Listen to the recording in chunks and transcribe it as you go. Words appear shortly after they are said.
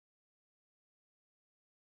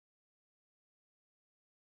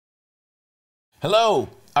Hello.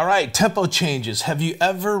 All right, tempo changes. Have you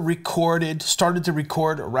ever started to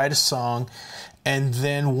record or write a song and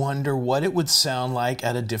then wonder what it would sound like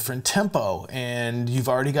at a different tempo? And you've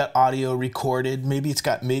already got audio recorded. Maybe it's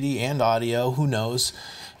got MIDI and audio, who knows?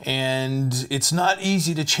 And it's not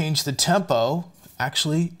easy to change the tempo.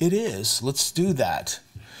 Actually, it is. Let's do that.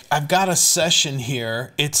 I've got a session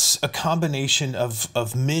here. It's a combination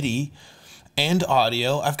of MIDI and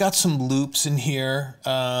audio. I've got some loops in here.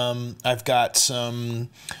 I've got some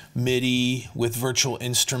MIDI with virtual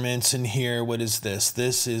instruments in here. What is this?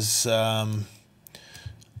 This is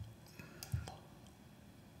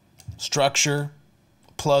structure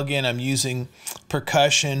plugin. I'm using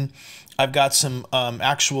percussion. I've got some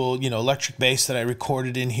actual, electric bass that I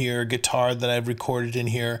recorded in here, guitar that I've recorded in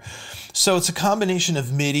here. So it's a combination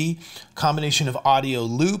of MIDI, combination of audio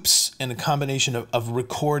loops, and a combination of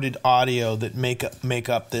recorded audio that make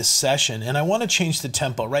up this session. And I want to change the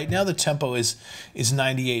tempo. Right now the tempo is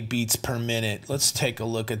 98 beats per minute. Let's take a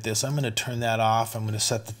look at this. I'm going to turn that off. I'm going to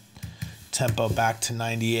set the tempo back to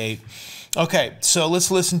 98. Okay, so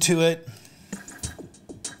let's listen to it.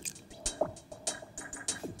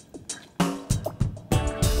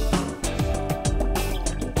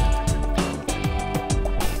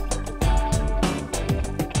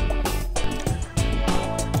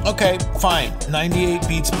 Okay, fine. 98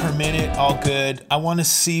 beats per minute, all good. I want to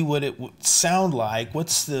see what it would sound like. What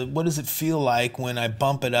does it feel like when I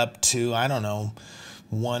bump it up to, I don't know,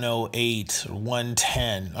 108 or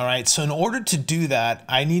 110? All right, so in order to do that,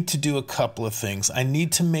 I need to do a couple of things. I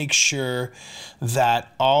need to make sure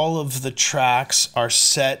that all of the tracks are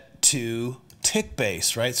set to tick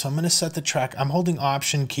bass, right? So I'm going to set the track. I'm holding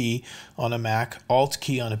Option key on a Mac, Alt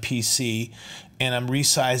key on a PC, and I'm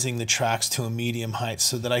resizing the tracks to a medium height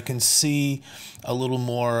so that I can see a little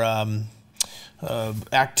more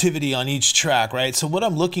activity on each track, right? So what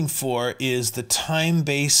I'm looking for is the time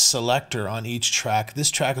bass selector on each track. This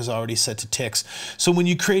track is already set to ticks. So when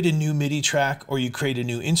you create a new MIDI track or you create a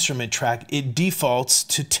new instrument track, it defaults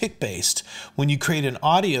to tick based. When you create an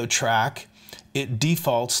audio track, it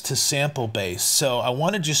defaults to sample based. So I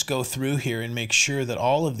want to just go through here and make sure that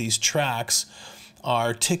all of these tracks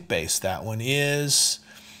are tick based. That one is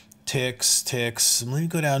ticks, ticks. Let me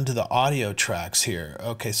go down to the audio tracks here.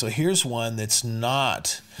 Okay, so here's one that's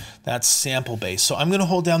not, that's sample based. So I'm going to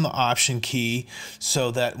hold down the Option key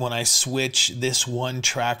so that when I switch this one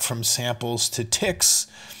track from samples to ticks,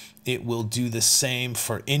 it will do the same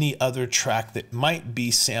for any other track that might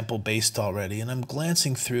be sample based already. And I'm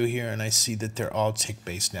glancing through here and I see that they're all tick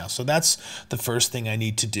based now. So that's the first thing I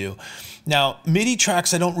need to do. Now, MIDI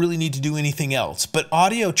tracks, I don't really need to do anything else, but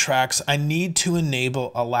audio tracks, I need to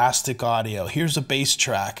enable elastic audio. Here's a bass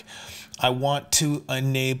track. I want to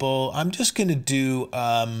enable, I'm just going to do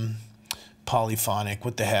polyphonic.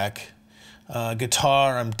 What the heck?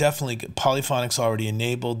 Guitar, I'm definitely, polyphonic's already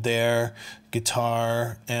enabled there.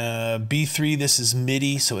 Guitar, B3, this is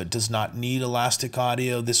MIDI, so it does not need elastic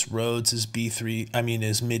audio. This Rhodes is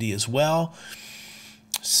is MIDI as well.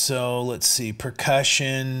 So let's see,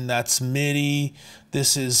 percussion, that's MIDI.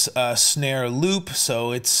 This is snare loop,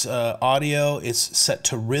 so it's audio. It's set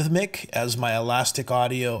to rhythmic as my elastic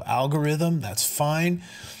audio algorithm. That's fine.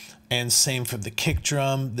 And same for the kick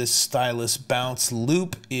drum. This stylus bounce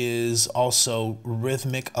loop is also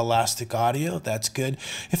rhythmic elastic audio. That's good.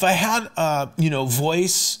 If I had,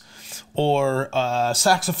 voice or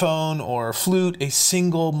saxophone or flute, a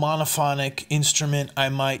single monophonic instrument, I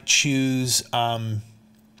might choose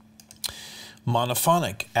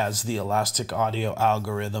monophonic as the elastic audio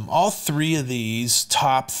algorithm. All three of these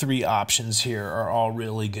top three options here are all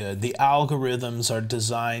really good. The algorithms are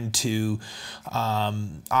designed to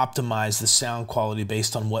optimize the sound quality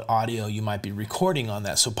based on what audio you might be recording on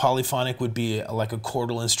that. So polyphonic would be like a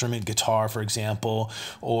chordal instrument, guitar for example,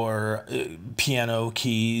 or piano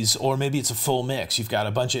keys, or maybe it's a full mix. You've got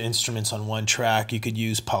a bunch of instruments on one track. You could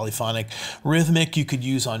use polyphonic. Rhythmic you could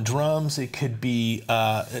use on drums. It could be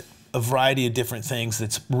a variety of different things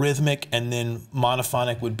that's rhythmic, and then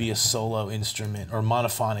monophonic would be a solo instrument, or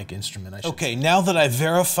monophonic instrument, I should say. Okay, now that I've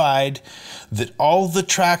verified that all the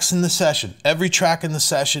tracks in the session, every track in the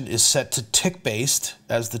session is set to tick based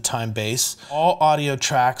as the time base, all audio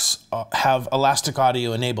tracks have elastic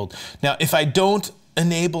audio enabled. Now, if I don't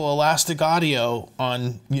enable elastic audio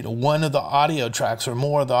on one of the audio tracks or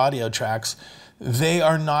more of the audio tracks, they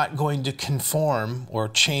are not going to conform or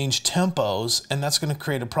change tempos, and that's going to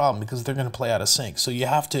create a problem because they're going to play out of sync. So you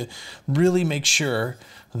have to really make sure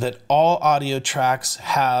that all audio tracks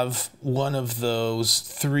have one of those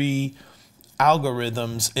three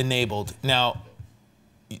algorithms enabled. Now,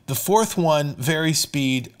 the fourth one, vari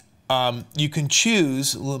speed, you can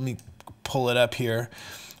choose, let me pull it up here.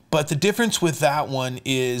 But the difference with that one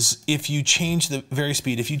is if you change the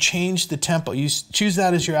speed, if you change the tempo, you choose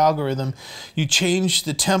that as your algorithm, you change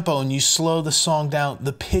the tempo and you slow the song down,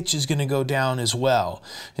 the pitch is going to go down as well.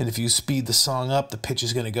 And if you speed the song up, the pitch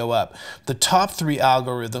is going to go up. The top three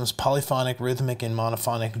algorithms, polyphonic, rhythmic, and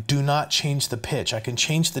monophonic, do not change the pitch. I can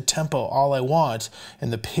change the tempo all I want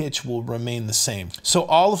and the pitch will remain the same. So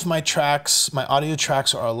all of my tracks, my audio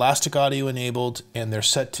tracks are elastic audio enabled and they're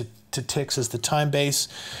set to ticks as the time base.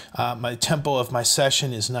 My tempo of my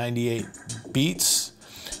session is 98 beats.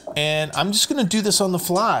 And I'm just gonna do this on the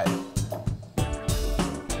fly.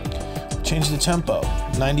 Change the tempo,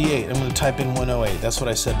 98. I'm gonna type in 108. That's what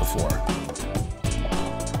I said before.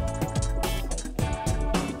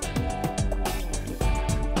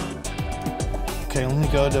 Okay, let me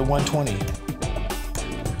go to 120.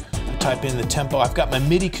 Type in the tempo. I've got my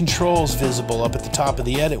MIDI controls visible up at the top of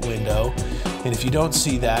the edit window. And if you don't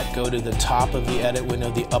see that, go to the top of the edit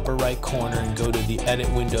window, the upper right corner, and go to the edit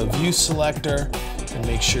window view selector and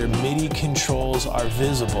make sure MIDI controls are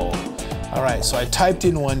visible. All right, so I typed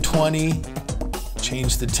in 120,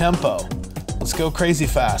 change the tempo. Let's go crazy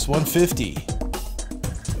fast, 150.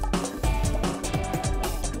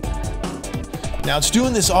 Now it's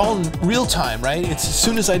doing this all in real time, right? It's as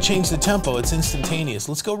soon as I change the tempo, it's instantaneous.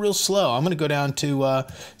 Let's go real slow. I'm gonna go down to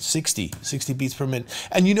 60 beats per minute.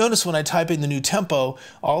 And you notice when I type in the new tempo,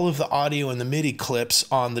 all of the audio and the MIDI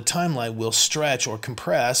clips on the timeline will stretch or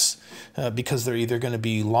compress because they're either gonna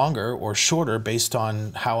be longer or shorter based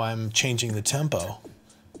on how I'm changing the tempo.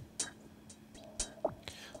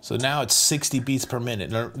 So now it's 60 beats per minute.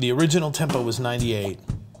 Now, the original tempo was 98.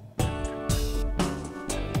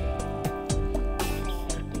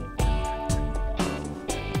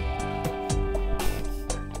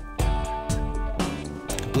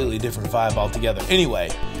 Completely different vibe altogether. Anyway,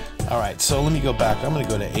 all right, so let me go back. I'm gonna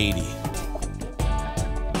go to 80.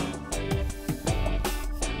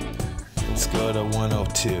 Let's go to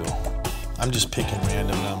 102. I'm just picking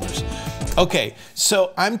random numbers. Okay,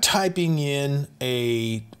 so I'm typing in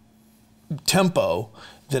a tempo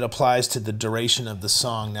that applies to the duration of the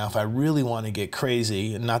song. Now, if I really want to get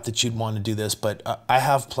crazy, and not that you'd want to do this, but I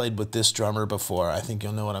have played with this drummer before. I think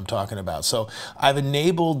you'll know what I'm talking about. So I've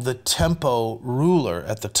enabled the tempo ruler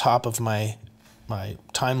at the top of my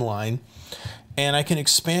timeline, and I can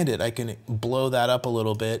expand it. I can blow that up a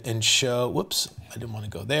little bit and show, whoops, I didn't want to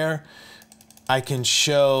go there. I can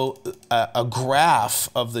show a graph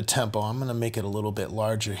of the tempo. I'm going to make it a little bit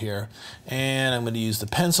larger here. And I'm going to use the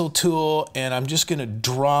pencil tool, and I'm just going to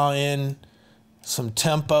draw in some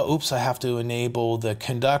tempo. Oops, I have to enable the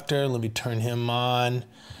conductor. Let me turn him on.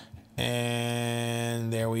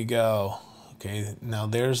 And there we go. Okay, now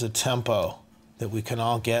there's a tempo that we can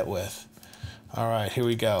all get with. All right, here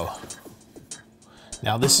we go.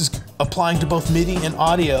 Now this is applying to both MIDI and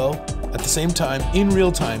audio at the same time in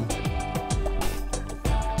real time.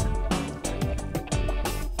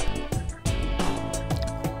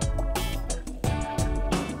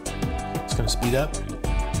 It's going to speed up.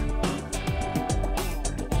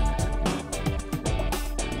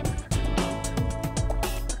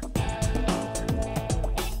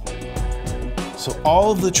 So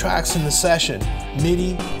all of the tracks in the session,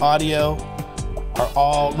 MIDI, audio, are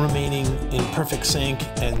all remaining in perfect sync,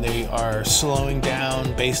 and they are slowing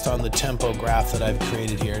down based on the tempo graph that I've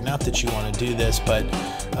created here. Not that you want to do this, but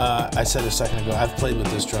I said a second ago, I've played with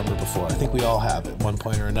this drummer before. I think we all have at one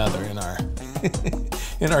point or another in our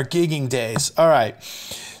in our gigging days. All right,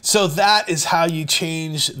 so that is how you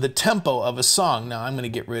change the tempo of a song. Now I'm going to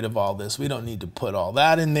get rid of all this. We don't need to put all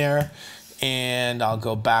that in there. And I'll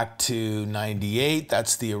go back to 98.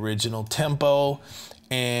 That's the original tempo.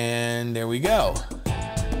 And there we go.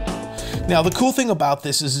 Now, the cool thing about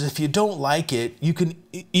this is if you don't like it, you can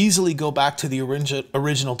easily go back to the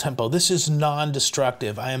original tempo. This is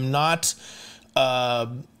non-destructive. I am not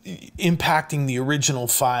impacting the original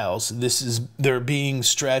files. They're being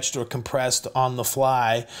stretched or compressed on the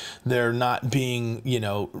fly. They're not being,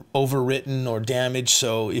 overwritten or damaged.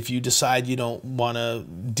 So if you decide you don't want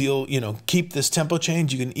to keep this tempo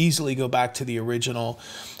change, you can easily go back to the original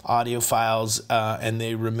audio files and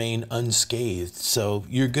they remain unscathed. So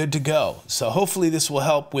you're good to go. So hopefully this will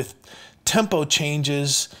help with tempo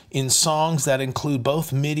changes in songs that include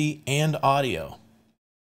both MIDI and audio.